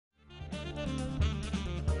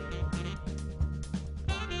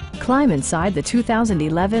Climb inside the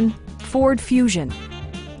 2011 Ford Fusion.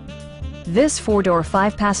 This four-door,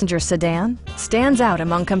 five-passenger sedan stands out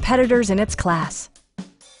among competitors in its class.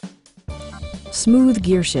 Smooth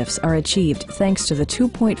gear shifts are achieved thanks to the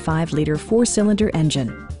 2.5-liter four-cylinder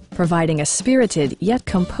engine, providing a spirited yet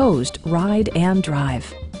composed ride and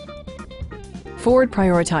drive. Ford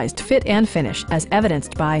prioritized fit and finish as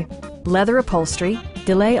evidenced by leather upholstery,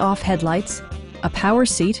 delay-off headlights, a power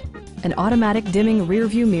seat, an automatic dimming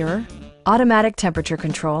rear-view mirror, automatic temperature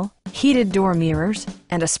control, heated door mirrors,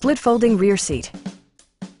 and a split-folding rear seat.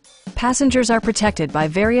 Passengers are protected by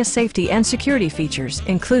various safety and security features,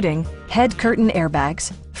 including head curtain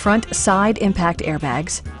airbags, front side impact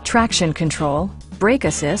airbags, traction control, brake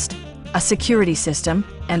assist, a security system,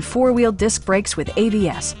 and four-wheel disc brakes with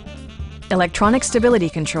ABS. Electronic stability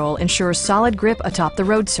control ensures solid grip atop the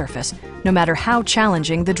road surface, no matter how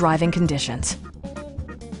challenging the driving conditions.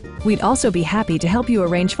 We'd also be happy to help you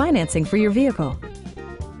arrange financing for your vehicle.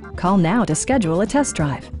 Call now to schedule a test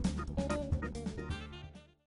drive.